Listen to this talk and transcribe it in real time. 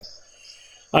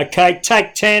Okay,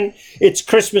 take 10. It's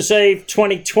Christmas Eve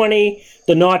 2020.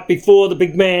 The night before, the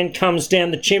big man comes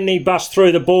down the chimney, busts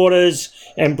through the borders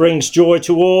and brings joy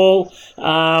to all.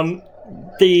 The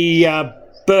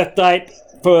birth date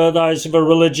for those of a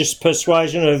religious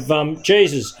persuasion of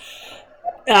Jesus.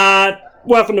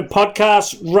 Welcome to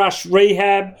podcast Rush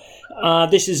Rehab.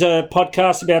 This is a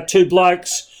podcast about two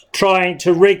blokes trying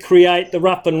to recreate the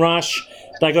rough and rush.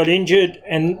 They got injured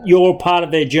and you're part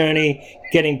of their journey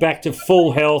getting back to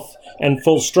full health and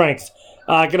full strength.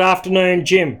 Good afternoon,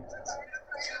 Jim.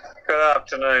 Good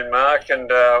afternoon, Mark, and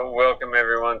welcome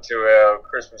everyone to our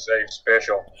Christmas Eve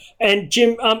special. And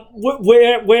Jim,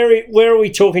 where are we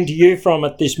talking to you from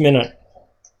at this minute?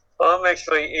 I'm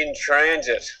actually in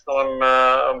transit.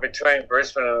 I'm between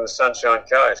Brisbane and the Sunshine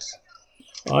Coast.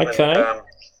 Okay. And,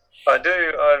 I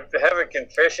have a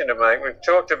confession to make. We've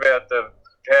talked about the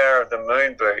power of the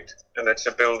moon boot and its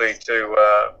ability to,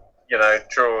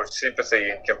 draw sympathy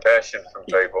and compassion from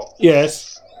people.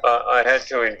 Yes. I had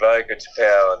to invoke its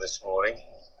power this morning.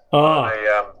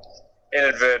 I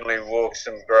inadvertently walked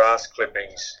some grass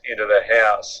clippings into the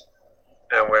house,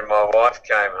 and when my wife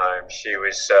came home, she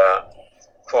was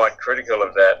quite critical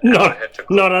of that.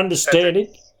 Not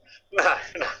understanding? No.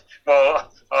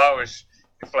 Well, I was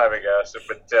flabbergasted,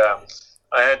 but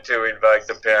I had to invoke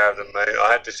the power of the moon.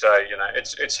 I had to say,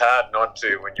 it's hard not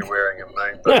to when you're wearing a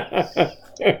moon boot.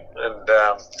 And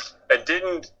it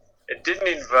didn't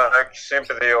invoke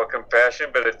sympathy or compassion,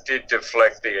 but it did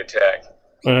deflect the attack.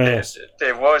 Yes.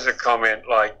 There was a comment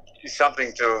like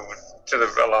something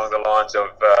along the lines of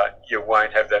you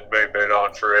won't have that moon boot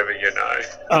on forever,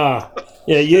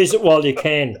 Yeah, use it while you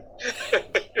can.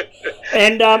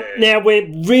 And now we're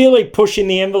really pushing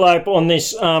the envelope on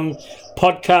this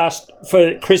podcast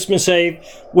for Christmas Eve.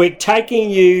 We're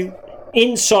taking you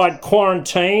inside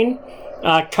quarantine,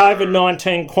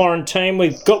 COVID-19 quarantine.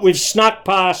 We've snuck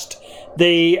past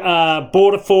the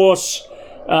Border Force,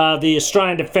 the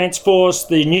Australian Defence Force,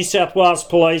 the New South Wales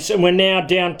Police, and we're now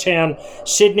downtown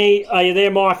Sydney. Are you there,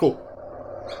 Michael?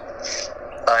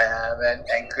 I am, and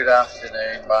good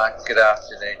afternoon, Mark. Good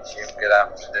afternoon, Jim. Good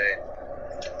afternoon.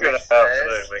 Good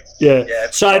afternoon, Mick. Yeah.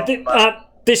 So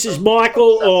this is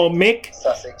Michael or Mick.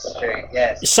 Sussex Street,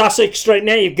 yes. Sussex Street.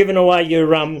 Now you've given away your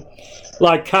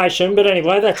location, but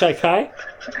anyway, that's okay.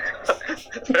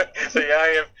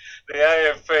 The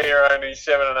AFP are only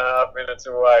 7.5 minutes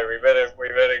away. We better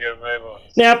get a move on.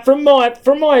 Now, from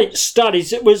my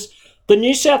studies, it was the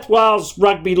New South Wales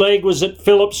Rugby League was at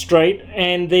Phillip Street,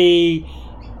 and the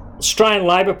Australian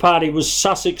Labor Party was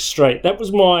Sussex Street. That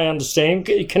was my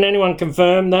understanding. Can anyone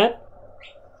confirm that?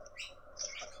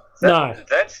 No.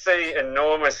 That's the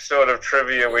enormous sort of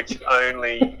trivia which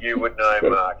only you would know,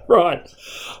 Mark. Right.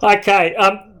 Okay.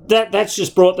 That's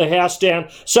just brought the house down.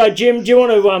 So, Jim, do you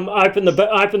want to open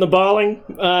the bowling?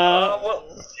 Well,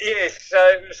 yes.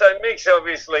 So Mick's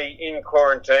obviously in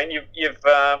quarantine. You've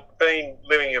been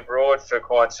living abroad for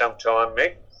quite some time,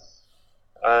 Mick,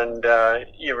 and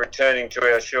you're returning to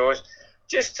our shores.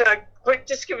 Just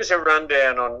give us a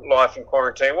rundown on life in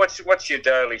quarantine. What's your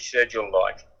daily schedule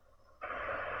like?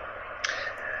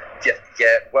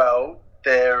 Yeah. Well,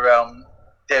 there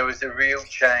was a real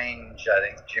change, I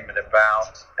think, Jim, at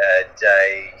about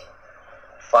day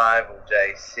 5 or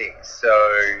day 6. So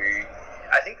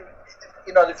I think,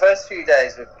 the first few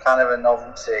days were kind of a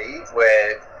novelty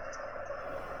where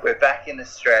we're back in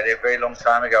Australia. A very long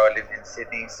time ago, I lived in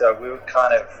Sydney, so we were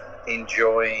kind of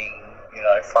enjoying,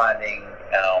 finding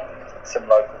some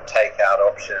local takeout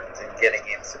options and getting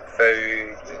in some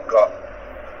food.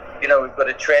 We've got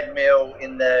a treadmill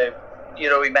in the...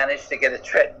 we managed to get a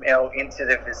treadmill into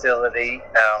the facility,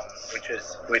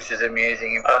 which was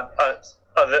amusing. Are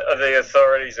the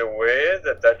authorities aware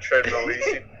that treadmill is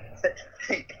in?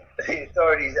 The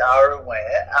authorities are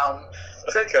aware.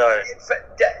 Okay.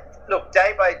 Look,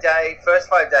 day by day, first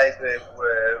 5 days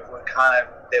were kind of,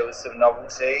 there was some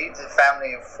novelty. It's a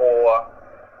family of 4,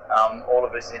 all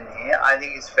of us in here. I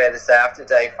think it's fair to say after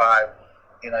day 5,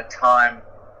 time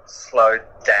slowed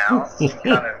down.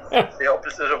 Kind of the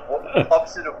opposite of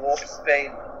warp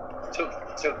speed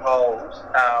took hold.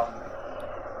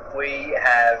 We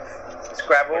have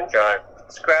Scrabble. Okay.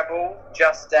 Scrabble,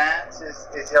 Just Dance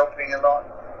is helping a lot,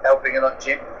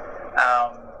 Jim.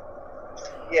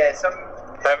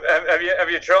 Have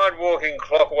you tried walking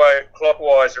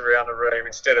clockwise around the room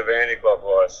instead of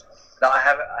anti-clockwise? No, I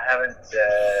haven't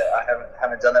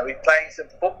done that. We're playing some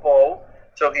football.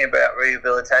 Talking about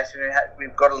rehabilitation,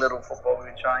 we've got a little football.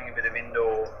 We're trying a bit of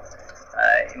indoor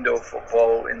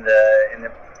football in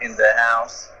the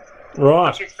house.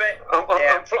 Right.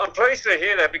 I'm pleased to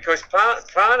hear that, because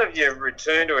part of your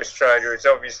return to Australia is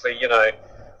obviously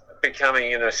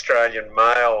becoming an Australian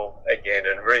male again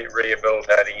and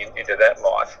rehabilitating into that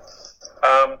life.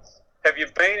 Have you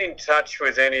been in touch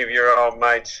with any of your old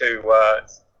mates who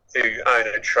own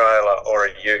a trailer or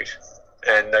a ute,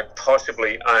 and they're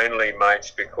possibly only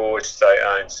mates because they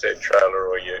own said trailer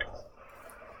or ute?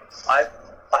 I've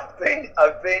been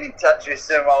in touch with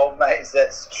some old mates.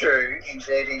 That's true,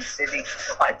 indeed, in Sydney.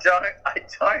 I don't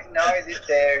know that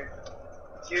they're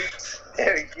ute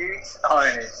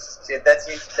owners. Yeah, that's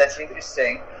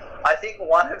interesting. I think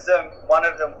one of them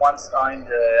once owned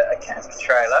a camper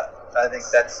trailer. I think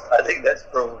that's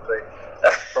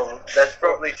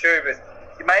probably true. But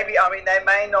maybe, I mean, they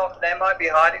might be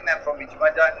hiding that from me.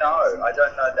 I don't know. I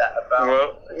don't know that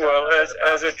about. Well,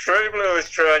 as a true blue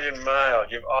Australian male,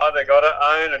 you've either got to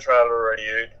own a trailer or a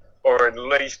ute, or at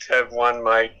least have one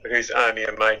mate who's only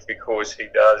a mate because he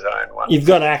does own one. You've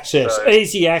got access,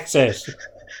 easy access.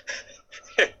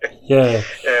 Yeah.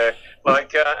 Yeah.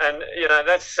 And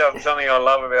that's something I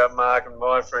love about Mark and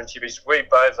my friendship is we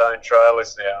both own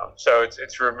trailers now, so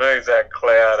it's removed that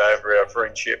cloud over our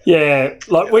friendship. Yeah,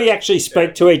 we actually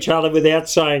speak to each other without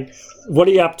saying, "What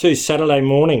are you up to Saturday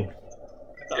morning?"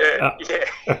 Yeah.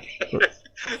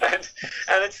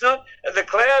 And it's not, the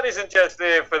cloud isn't just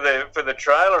there for the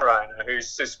trailer owner who's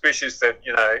suspicious that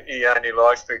he only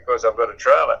likes me because I've got a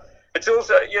trailer. It's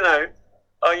also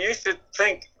I used to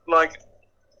think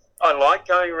I like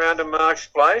going around to Mark's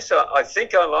place. I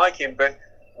think I like him, but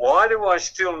why do I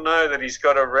still know that he's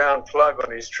got a round plug on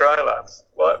his trailer?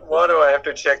 Why do I have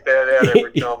to check that out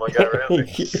every time I go around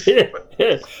there?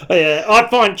 Yeah, I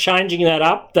find changing that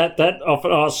up, that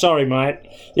often, oh, sorry, mate,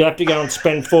 you have to go and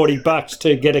spend $40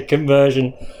 to get a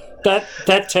conversion.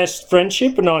 That tests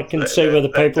friendship, and I can see whether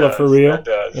people are for real. That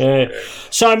does, yeah.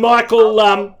 So, Michael,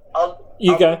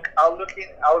 you go. I'll look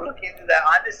into that.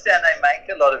 I understand they make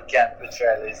a lot of camper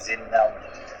trailers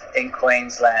in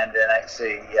Queensland and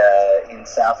actually in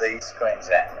southeast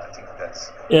Queensland. I think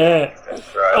that's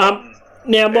right.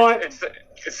 Now, Mike, it's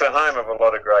the home of a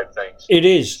lot of great things. It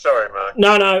is. Sorry, Mark.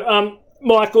 No.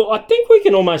 Michael, I think we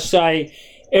can almost say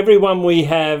everyone we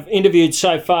have interviewed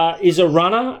so far is a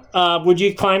runner. Would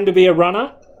you claim to be a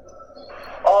runner?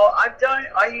 Oh, I don't.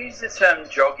 I use the term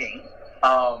jogging.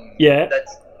 Yeah.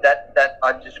 That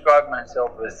I describe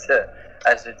myself as a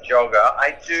jogger.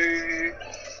 I do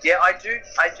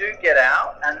get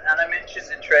out, and I mentioned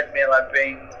the treadmill. I've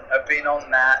been on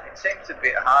that. It seems a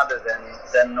bit harder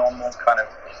than normal kind of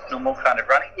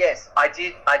running. Yes, I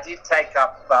did take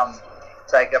up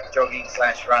jogging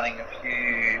 / running a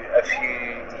few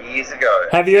years ago.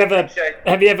 Have you ever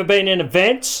been in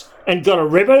events and got a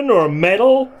ribbon or a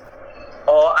medal?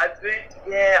 Oh, I've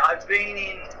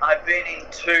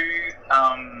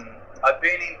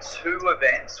been in two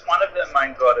events. One of them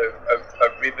I got a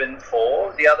ribbon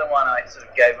for. The other one I sort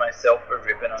of gave myself a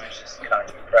ribbon. I was just kind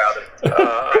of proud of.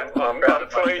 I'm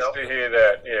pleased to hear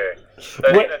that. Yeah,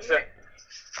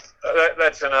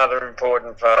 that's another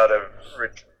important part of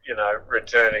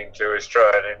returning to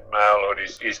Australian malehood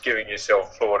is giving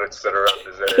yourself plaudits that are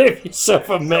undeserved. Give yourself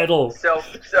a medal. Self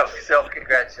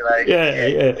congratulations.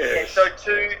 Yeah. So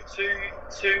two,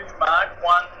 Mark.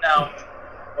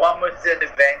 One was an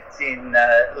event in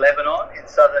Lebanon, in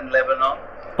southern Lebanon.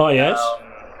 Oh yes.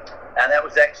 And that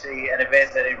was actually an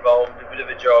event that involved a bit of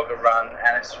a jog, a run,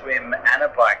 and a swim, and a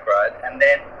bike ride. And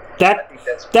then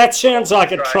that sounds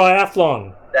like a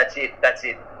triathlon. That's it.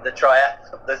 The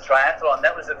triathlon.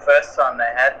 That was the first time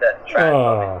they had that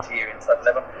triathlon here in southern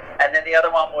Lebanon. And then the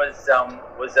other one was a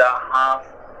half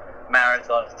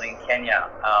marathon in Kenya,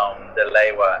 the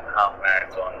Lewa half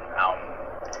marathon.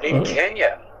 In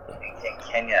Kenya. In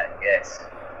Kenya, yes.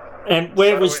 And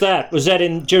where was that? Was that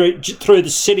through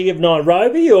the city of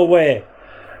Nairobi or where?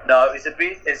 No, it's a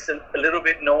little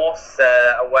bit north,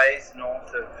 a ways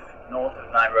north of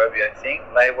Nairobi, I think,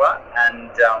 Lewa,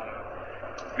 and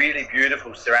really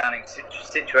beautiful surroundings,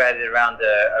 situated around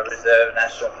a reserve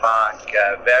national park.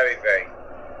 Very, very,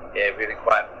 really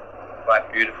quite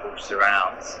beautiful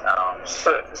surrounds.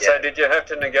 So did you have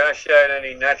to negotiate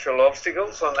any natural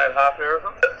obstacles on that half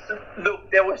marathon? Look,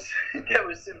 there was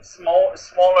some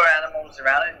smaller animals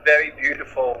around it. Very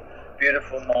beautiful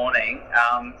morning.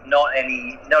 Not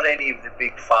any of the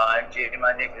big five, Jim.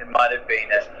 I think there might have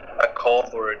been a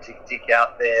cob or a tick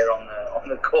out there on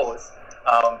the course,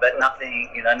 but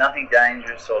nothing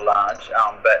dangerous or large.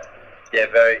 But yeah,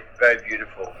 very, very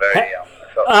beautiful. Very.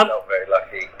 I felt very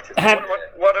lucky.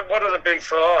 What are the big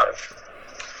five?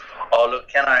 Oh, look,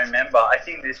 can I remember? I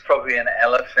think there's probably an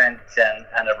elephant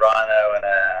and a rhino and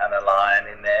a lion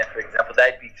in there, for example.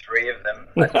 They'd be three of them,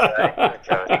 I'd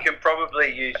say. Okay. You can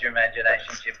probably use your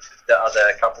imagination, Jim, to the other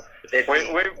couple.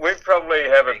 We probably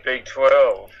have a Big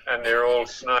 12, and they're all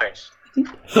snakes.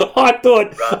 I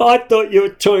thought you were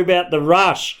talking about the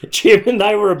Rush, Jim, and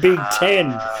they were a Big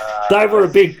 10. They were a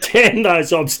Big 10,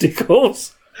 those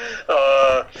obstacles.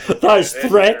 Those they're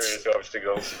threats. serious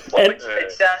obstacles. And-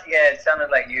 It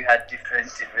sounded like you had different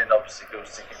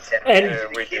obstacles to contend And- with. Yeah,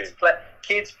 we kids did.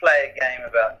 Kids play a game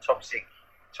about toxic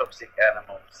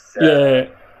animals. Yeah.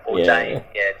 Or Yeah.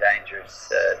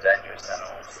 dangerous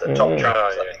animals. Top trumps, Oh, I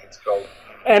yeah. think it's called.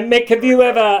 And Mick, have you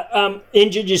ever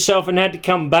injured yourself and had to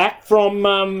come back from,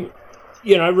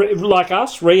 like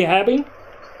us, rehabbing?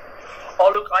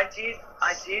 Oh, look, I did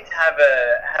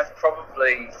have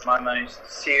probably my most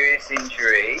serious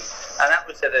injury, and that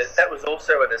was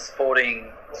also at a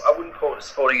sporting. I wouldn't call it a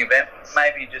sporting event.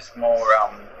 Maybe just more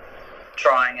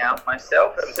trying out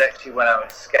myself. It was actually when I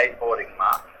was skateboarding,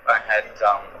 Mark. I had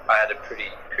a pretty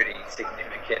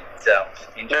significant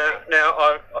injury.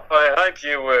 Now, I hope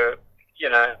you were,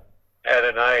 at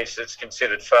an age that's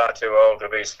considered far too old to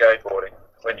be skateboarding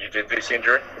when you did this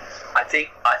injury. I think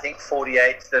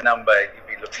 48's the number you'd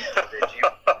be looking at there, Jim.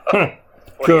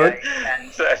 Good. 48,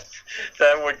 and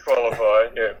That would qualify,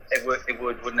 yeah. it would,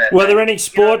 wouldn't it? Were there any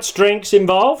sports drinks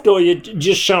involved, or you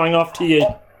just showing off to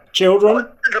your children?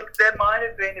 Look, there might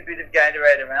have been a bit of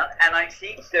Gatorade around, and I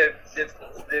think the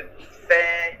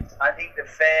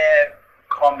fair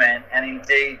comment, and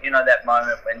indeed, that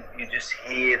moment when you just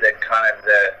hear the kind of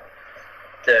the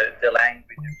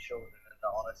language of children and the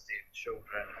honesty of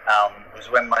children, was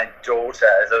when my daughter,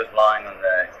 as I was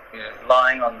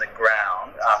lying on the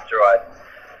ground after I'd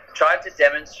tried to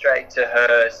demonstrate to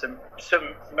her some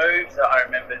moves that I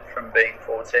remembered from being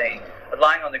 14. I was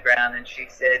lying on the ground, and she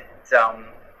said,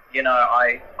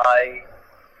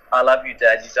 I love you,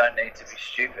 Dad. You don't need to be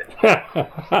stupid. You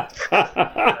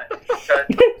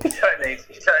don't need to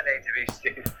be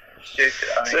stupid.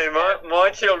 I mean, See,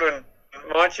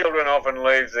 my children often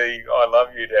leave the "I love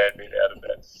you, Dad" bit out of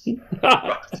that.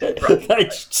 They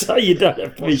say you don't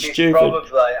have to be she's stupid.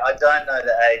 probably, I don't know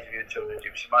the age of your children,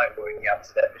 Jim. She might be working up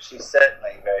to that, but she's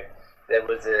certainly very. There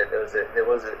was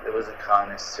a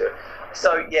kindness to her.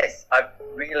 So yes, I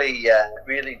really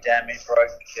damaged, broke.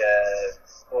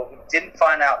 Didn't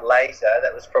find out later.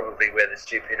 That was probably where the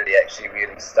stupidity actually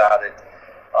really started.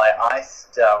 I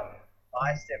iced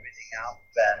everything up,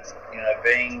 and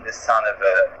being the son of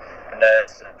a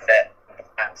nurse and vet,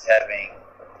 perhaps having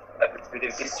a bit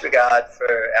of disregard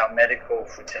for our medical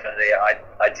fraternity,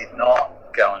 I did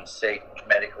not go and seek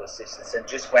medical assistance and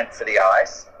just went for the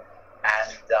ice.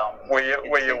 And Were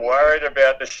you worried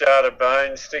about the shard of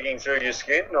bone sticking through your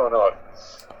skin or not?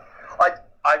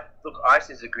 Look, ice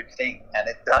is a good thing, and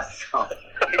it does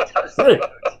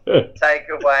take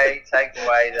away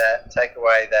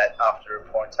that after a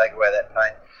point, take away that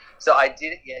pain. So I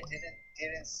didn't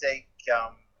seek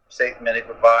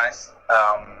medical advice,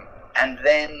 and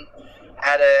then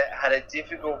had a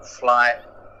difficult flight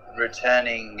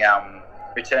returning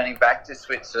back to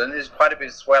Switzerland. There's quite a bit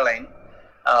of swelling.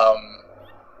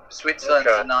 Switzerland's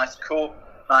a nice, cool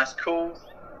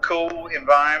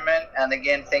environment, and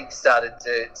again things started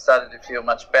to feel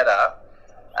much better,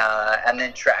 and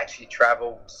then actually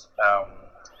travelled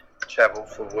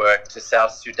for work to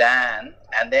South Sudan,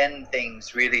 and then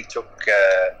things really took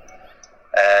a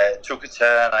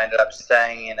turn. I ended up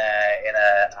staying in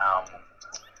a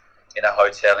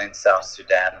hotel in South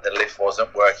Sudan. The lift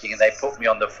wasn't working, and they put me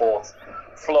on the 4th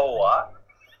floor.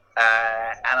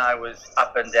 And I was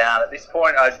up and down. At this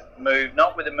point, I'd moved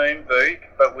not with a moon boot,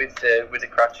 but with the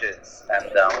crutches.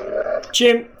 And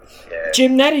Jim,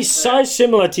 that is so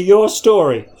similar to your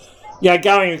story.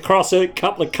 Going across a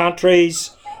couple of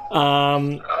countries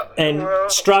and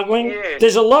struggling. Yes,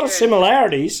 There's a lot of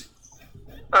similarities.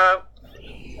 I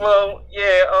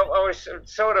was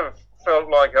sort of felt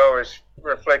like I was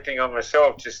reflecting on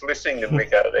myself just listening to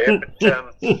Mick out there,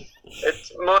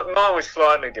 but mine was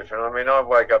slightly different. I mean, I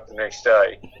woke up the next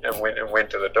day and went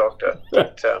to the doctor.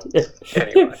 But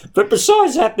anyway. But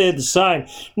besides that, they're the same.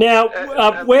 Now,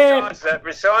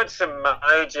 besides some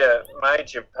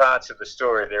major parts of the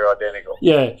story, they're identical.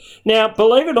 Yeah. Now,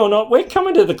 believe it or not, we're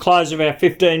coming to the close of our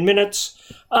 15 minutes.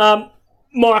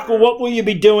 Michael, what will you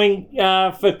be doing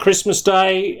for Christmas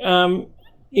Day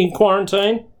in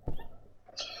quarantine?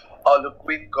 oh look,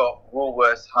 we've got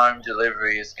Woolworths home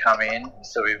delivery has come in,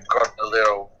 so we've got a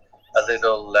little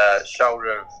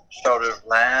shoulder of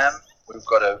lamb. We've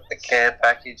got a care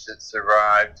package that's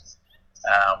arrived.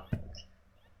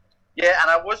 And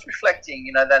I was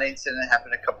reflecting, that incident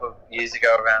happened a couple of years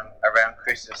ago around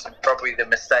Christmas, and probably the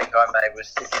mistake I made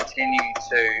was to continue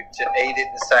to eat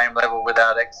at the same level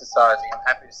without exercising. I'm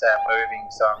happy to say I'm moving,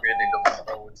 so I'm really looking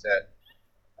forward to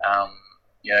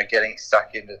getting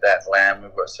stuck into that lamb.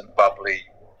 We've got some bubbly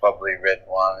red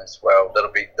wine as well.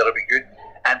 That'll be good,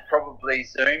 and probably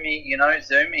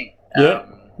Zooming. Yeah.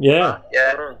 Yeah.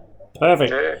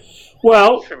 Perfect. Yeah.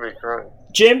 Well, Should be great.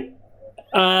 Jim,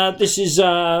 this is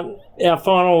our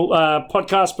final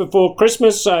podcast before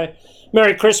Christmas. So,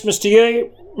 Merry Christmas to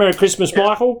you. Merry Christmas,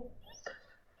 Michael.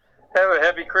 Have a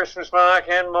happy Christmas, Mark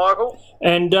and Michael.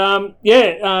 And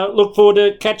look forward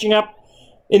to catching up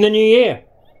in the new year.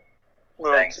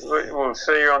 Thanks. We'll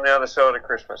see you on the other side of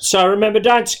Christmas. So remember,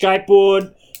 don't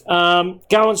skateboard.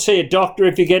 Go and see a doctor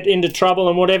if you get into trouble,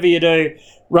 and whatever you do,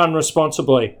 run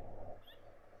responsibly.